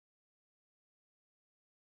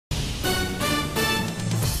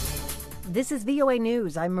This is VOA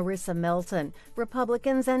News. I'm Marissa Melton.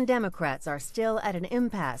 Republicans and Democrats are still at an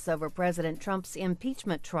impasse over President Trump's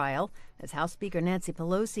impeachment trial as House Speaker Nancy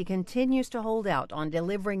Pelosi continues to hold out on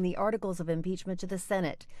delivering the articles of impeachment to the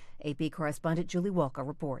Senate. AP correspondent Julie Walker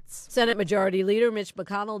reports. Senate Majority Leader Mitch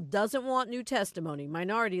McConnell doesn't want new testimony.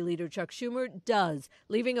 Minority Leader Chuck Schumer does,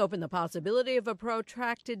 leaving open the possibility of a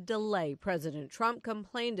protracted delay. President Trump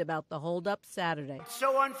complained about the holdup Saturday. It's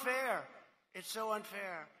so unfair. It's so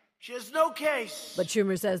unfair. She has no case. But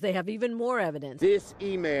Schumer says they have even more evidence. This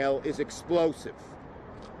email is explosive.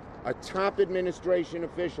 A top administration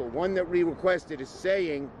official, one that we requested, is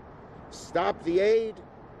saying, stop the aid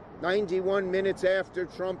 91 minutes after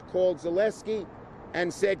Trump called Zelensky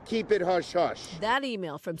and said, keep it hush-hush. That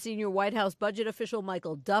email from senior White House budget official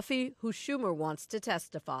Michael Duffy, who Schumer wants to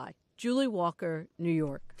testify. Julie Walker, New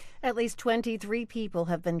York. At least 23 people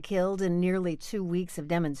have been killed in nearly 2 weeks of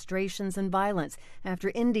demonstrations and violence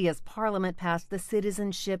after India's parliament passed the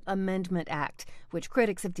Citizenship Amendment Act, which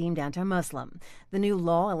critics have deemed anti-Muslim. The new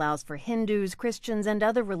law allows for Hindus, Christians, and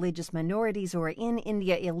other religious minorities who are in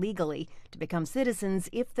India illegally to become citizens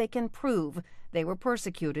if they can prove they were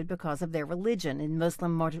persecuted because of their religion in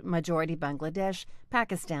Muslim-majority Bangladesh,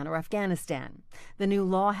 Pakistan, or Afghanistan. The new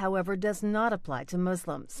law, however, does not apply to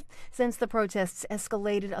Muslims. Since the protests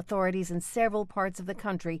escalated, authorities in several parts of the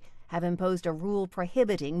country have imposed a rule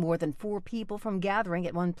prohibiting more than 4 people from gathering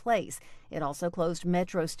at one place. It also closed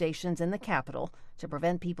metro stations in the capital to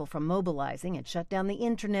prevent people from mobilizing and shut down the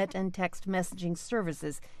internet and text messaging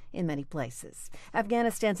services in many places.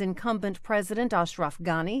 Afghanistan's incumbent president, Ashraf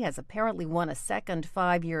Ghani, has apparently won a second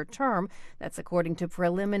 5-year term. That's according to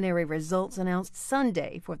preliminary results announced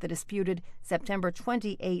Sunday for the disputed September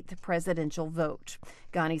 28th presidential vote.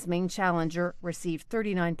 Ghani's main challenger received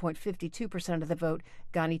 39.52% of the vote.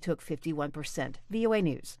 Ghani took 51%. VOA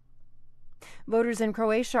News. Voters in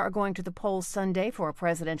Croatia are going to the polls Sunday for a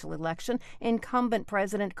presidential election. Incumbent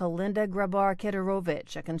President Kolinda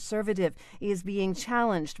Grabar-Kitarovic, a conservative, is being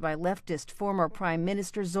challenged by leftist former Prime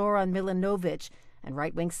Minister Zoran Milanovic and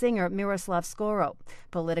right-wing singer Miroslav Skoro.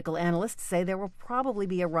 Political analysts say there will probably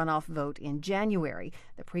be a runoff vote in January.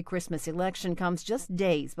 The pre-Christmas election comes just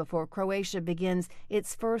days before Croatia begins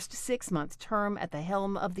its first 6-month term at the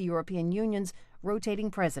helm of the European Union's rotating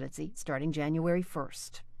presidency starting January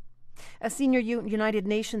 1st. A senior United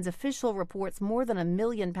Nations official reports more than 1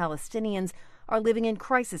 million Palestinians are living in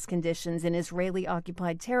crisis conditions in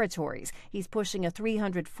Israeli-occupied territories. He's pushing a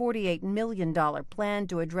 $348 million plan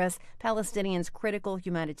to address Palestinians' critical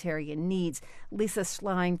humanitarian needs. Lisa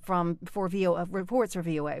Schlein reports for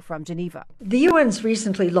VOA from Geneva. The UN's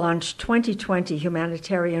recently launched 2020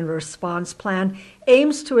 Humanitarian Response Plan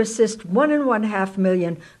aims to assist 1.5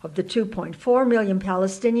 million of the 2.4 million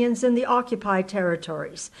Palestinians in the occupied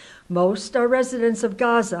territories. Most are residents of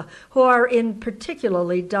Gaza who are in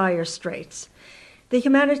particularly dire straits. The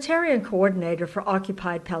humanitarian coordinator for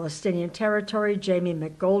occupied Palestinian territory, Jamie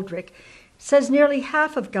McGoldrick, says nearly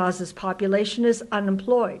half of Gaza's population is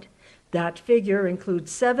unemployed. That figure includes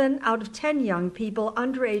 7 out of 10 young people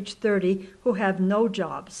under age 30 who have no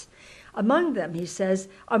jobs. Among them, he says,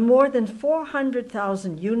 are more than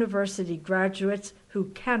 400,000 university graduates who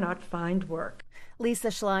cannot find work. Lisa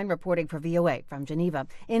Schlein reporting for VOA from Geneva.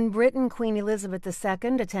 In Britain, Queen Elizabeth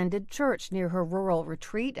II attended church near her rural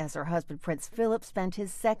retreat as her husband Prince Philip spent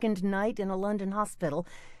his second night in a London hospital.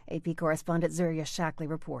 AP correspondent Zuria Shackley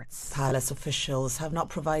reports. Palace officials have not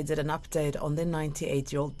provided an update on the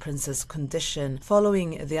 98-year-old prince's condition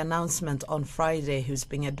following the announcement on Friday who's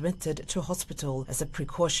being admitted to hospital as a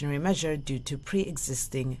precautionary measure due to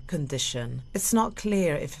pre-existing condition. It's not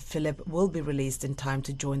clear if Philip will be released in time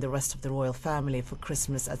to join the rest of the royal family for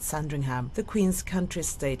Christmas at Sandringham, the Queen's country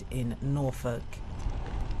estate in Norfolk.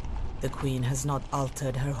 The Queen has not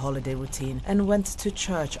altered her holiday routine and went to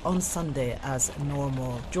church on Sunday as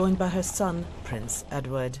normal, joined by her son, Prince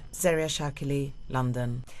Edward. Zaria Shakili,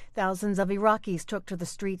 London. Thousands of Iraqis took to the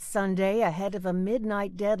streets Sunday ahead of a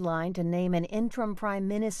midnight deadline to name an interim prime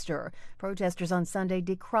minister. Protesters on Sunday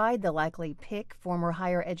decried the likely pick, former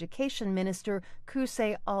higher education minister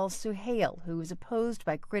Qusay al-Suhail, who is opposed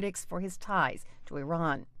by critics for his ties to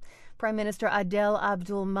Iran. Prime Minister Adel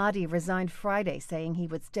Abdul Mahdi resigned Friday, saying he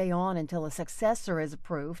would stay on until a successor is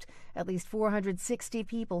approved. At least 460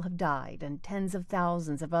 people have died and tens of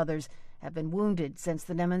thousands of others have been wounded since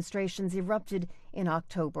the demonstrations erupted in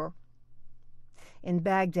October in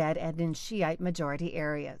Baghdad and in Shiite majority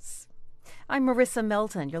areas. I'm Marissa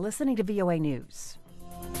Melton. You're listening to VOA News.